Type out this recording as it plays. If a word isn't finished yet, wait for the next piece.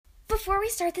before we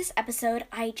start this episode,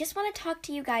 I just want to talk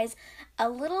to you guys a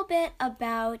little bit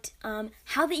about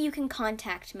how that you can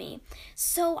contact me.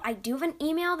 So I do have an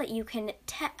email that you can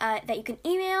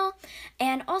email,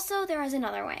 and also there is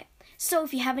another way. So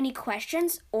if you have any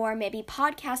questions or maybe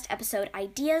podcast episode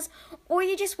ideas, or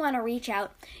you just want to reach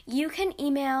out, you can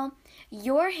email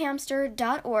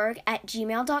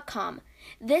yourhamster.org@gmail.com.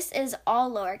 This is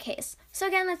all lowercase. So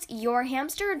again, that's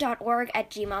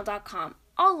yourhamster.org@gmail.com.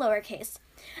 All lowercase.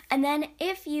 And then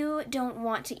if you don't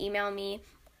want to email me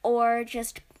or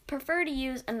just prefer to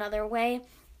use another way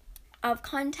of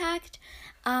contact,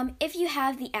 if you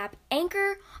have the app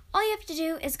Anchor, all you have to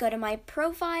do is go to my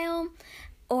profile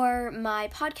or my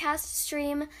podcast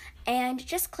stream and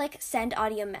just click send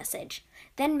audio message.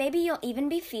 Then maybe you'll even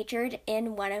be featured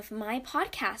in one of my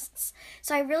podcasts.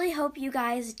 So I really hope you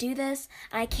guys do this,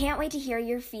 and I can't wait to hear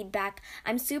your feedback.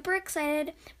 I'm super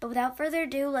excited, but without further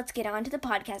ado, let's get on to the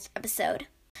podcast episode.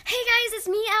 Hey guys, it's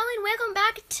me, Ellen. Welcome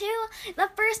back to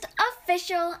the first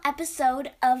official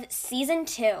episode of Season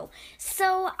 2.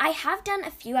 So I have done a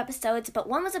few episodes, but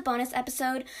one was a bonus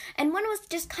episode, and one was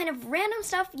just kind of random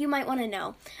stuff you might want to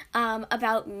know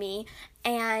about me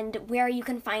and where you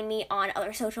can find me on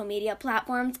other social media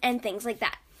platforms and things like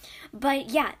that. But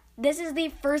yeah, this is the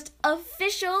first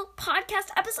official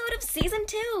podcast episode of Season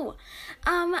 2.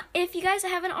 If you guys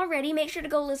haven't already, make sure to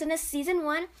go listen to Season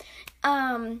 1.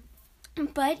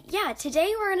 But yeah,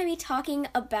 today we're going to be talking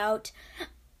about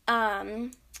the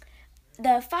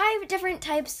 5 different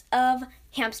types of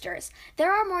hamsters. There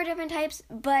are more different types,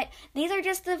 but these are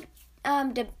just the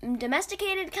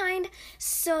domesticated kind,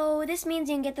 so this means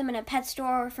you can get them in a pet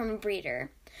store or from a breeder.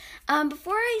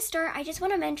 Before I start, I just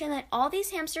want to mention that all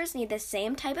these hamsters need the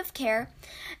same type of care,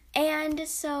 and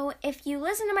so if you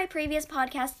listen to my previous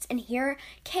podcasts and hear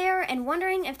care and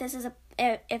wondering if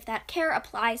that care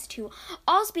applies to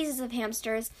all species of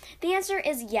hamsters, the answer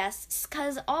is yes,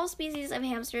 because all species of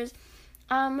hamsters,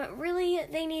 really,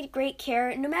 they need great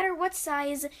care, no matter what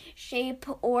size, shape,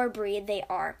 or breed they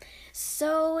are.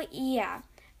 So, yeah.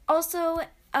 Also,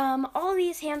 all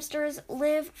these hamsters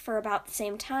live for about the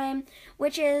same time,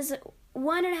 which is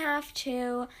 1.5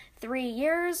 to 3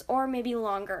 years, or maybe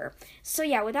longer. So,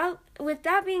 yeah, with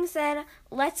that being said,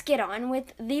 let's get on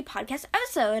with the podcast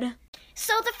episode.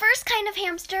 So the first kind of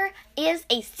hamster is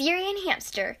a Syrian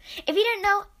hamster. If you didn't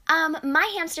know, my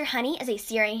hamster Honey is a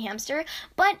Syrian hamster,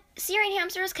 but Syrian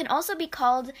hamsters can also be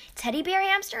called teddy bear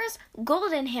hamsters,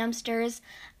 golden hamsters,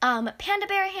 panda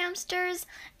bear hamsters,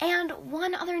 and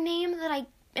one other name that I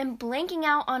am blanking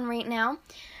out on right now.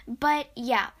 But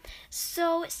yeah,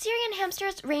 so Syrian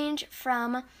hamsters range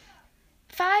from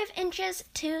 5 inches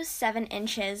to 7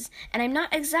 inches, and I'm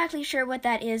not exactly sure what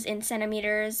that is in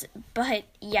centimeters, but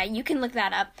yeah, you can look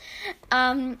that up.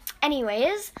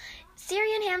 Anyways,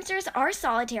 Syrian hamsters are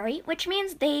solitary, which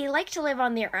means they like to live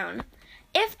on their own.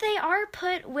 If they are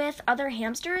put with other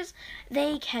hamsters,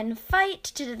 they can fight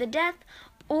to the death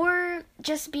or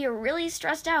just be really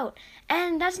stressed out,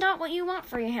 and that's not what you want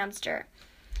for your hamster.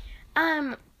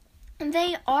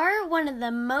 They are one of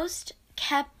the most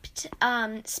kept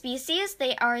species.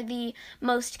 They are the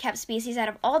most kept species out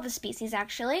of all the species,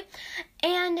 actually,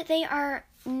 and they are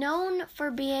known for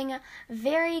being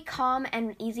very calm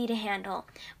and easy to handle,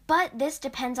 but this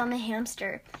depends on the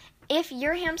hamster. If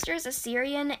your hamster is a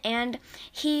Syrian and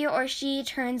he or she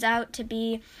turns out to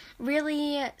be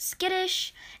really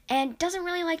skittish and doesn't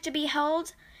really like to be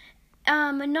held,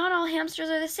 not all hamsters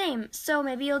are the same, so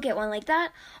maybe you'll get one like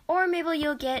that, or maybe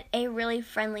you'll get a really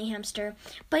friendly hamster,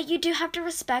 but you do have to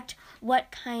respect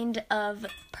what kind of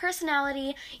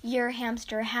personality your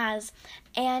hamster has,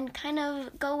 and kind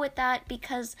of go with that,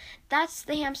 because that's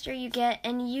the hamster you get,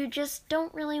 and you just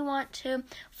don't really want to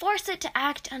force it to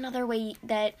act another way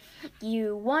that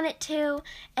you want it to,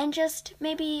 and just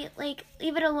maybe, leave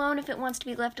it alone if it wants to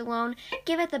be left alone.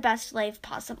 Give it the best life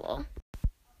possible.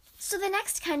 So the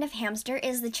next kind of hamster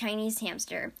is the Chinese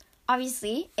hamster.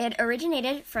 Obviously, it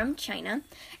originated from China,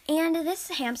 and this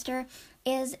hamster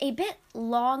is a bit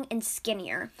long and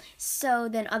skinnier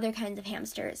than other kinds of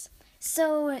hamsters.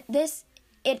 So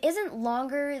it isn't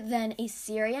longer than a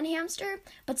Syrian hamster,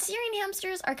 but Syrian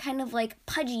hamsters are kind of like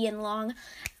pudgy and long,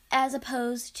 as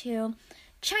opposed to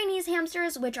Chinese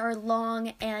hamsters, which are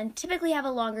long and typically have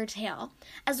a longer tail,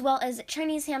 as well as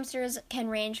Chinese hamsters can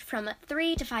range from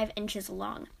 3 to 5 inches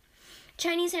long.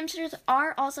 Chinese hamsters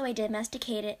are also a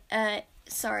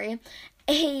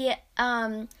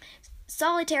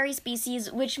solitary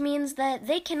species, which means that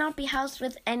they cannot be housed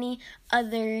with any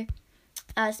other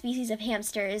species of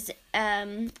hamsters.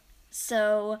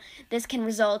 So this can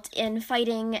result in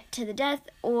fighting to the death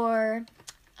or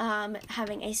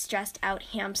having a stressed out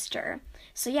hamster.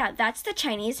 So yeah, that's the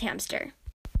Chinese hamster.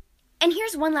 And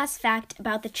here's one last fact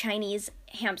about the Chinese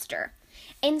hamster.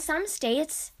 In some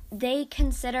states, they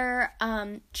consider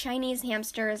Chinese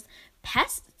hamsters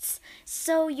pests,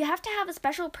 so you have to have a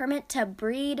special permit to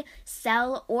breed,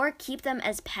 sell, or keep them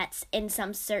as pets in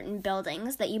some certain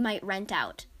buildings that you might rent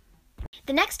out.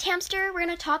 The next hamster we're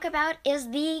going to talk about is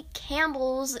the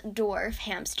Campbell's dwarf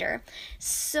hamster.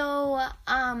 So,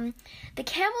 the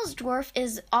Campbell's dwarf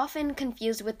is often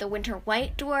confused with the winter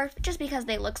white dwarf just because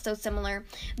they look so similar,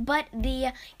 but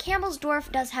the Campbell's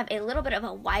dwarf does have a little bit of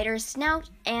a wider snout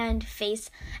and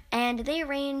face, and they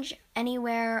range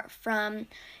anywhere from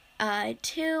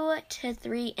 2 to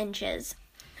 3 inches.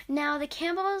 Now, the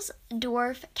Campbell's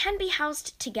dwarf can be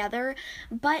housed together,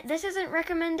 but this isn't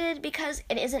recommended because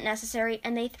it isn't necessary,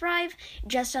 and they thrive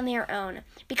just on their own.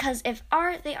 Because if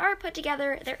they are put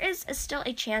together, there is still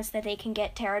a chance that they can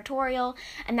get territorial,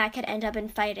 and that could end up in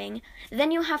fighting.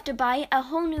 Then you have to buy a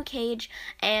whole new cage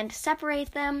and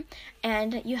separate them,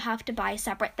 and you have to buy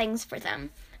separate things for them.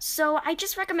 So I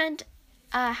just recommend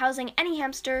housing any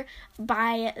hamster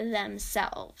by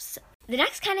themselves. The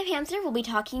next kind of hamster we'll be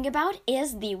talking about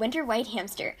is the winter white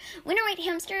hamster. Winter white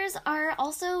hamsters are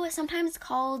also sometimes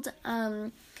called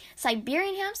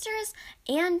Siberian hamsters,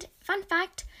 and fun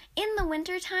fact, in the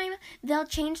wintertime, they'll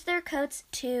change their coats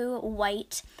to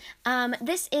white.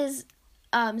 This is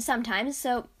sometimes,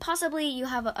 so possibly you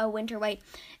have a winter white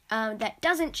that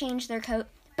doesn't change their coat,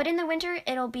 but in the winter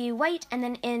it'll be white, and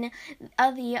then in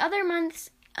the other months,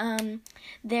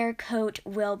 their coat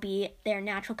will be their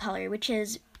natural color, which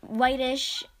is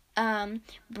whitish,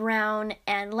 brown,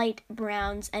 and light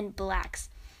browns and blacks.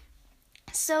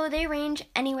 So they range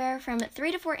anywhere from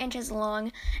 3 to 4 inches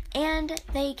long, and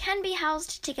they can be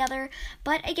housed together,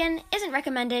 but again, isn't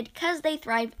recommended because they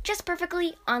thrive just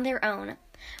perfectly on their own.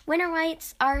 Winter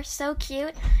whites are so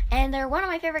cute, and they're one of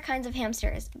my favorite kinds of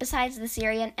hamsters, besides the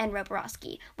Syrian and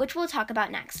Roborowski, which we'll talk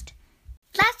about next.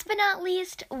 Last but not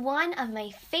least, one of my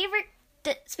favorite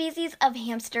species of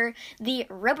hamster, the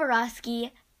Roborowski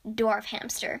dwarf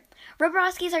hamster.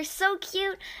 Roborowskis are so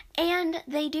cute, and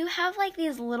they do have like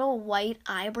these little white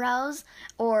eyebrows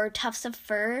or tufts of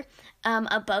fur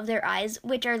above their eyes,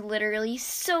 which are literally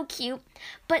so cute.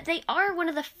 But they are one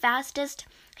of the fastest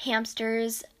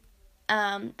hamsters.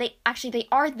 They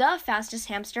are the fastest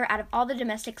hamster out of all the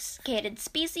domesticated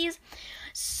species.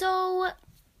 So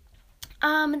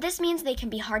this means they can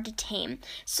be hard to tame.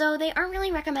 So they aren't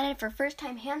really recommended for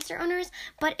first-time hamster owners,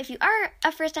 but if you are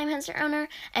a first-time hamster owner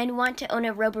and want to own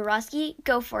a Roborowski,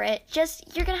 go for it.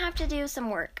 Just, you're going to have to do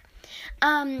some work.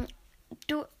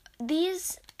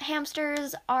 These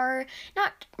hamsters are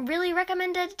not really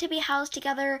recommended to be housed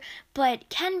together, but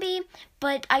can be,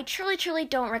 but I truly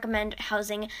don't recommend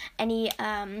housing any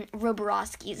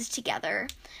Roborowskis together.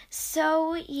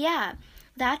 So yeah,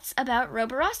 that's about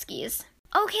Roborowskis.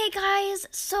 Okay, guys,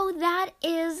 so that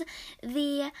is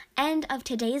the end of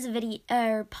today's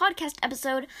podcast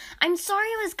episode. I'm sorry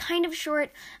it was kind of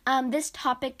short. This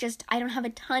topic I don't have a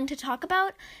ton to talk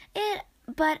about it,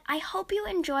 but I hope you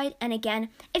enjoyed. And again,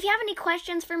 if you have any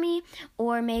questions for me,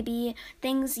 or maybe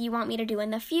things you want me to do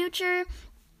in the future,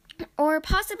 or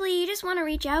possibly you just want to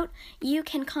reach out, you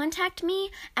can contact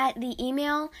me at the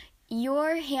email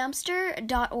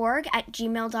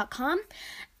yourhamster.org@gmail.com,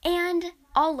 and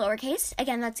all lowercase.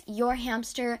 Again, that's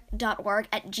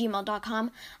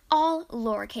yourhamster.org@gmail.com, all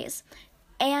lowercase.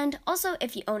 And also,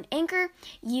 if you own Anchor,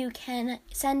 you can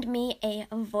send me a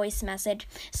voice message.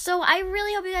 So I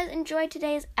really hope you guys enjoyed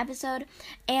today's episode,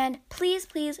 and please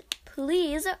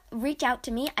reach out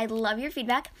to me. I love your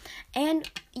feedback. And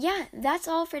yeah, that's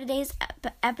all for today's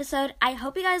episode. I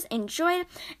hope you guys enjoyed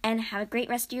and have a great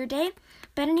rest of your day.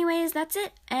 But anyways, that's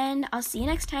it, and I'll see you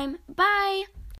next time. Bye!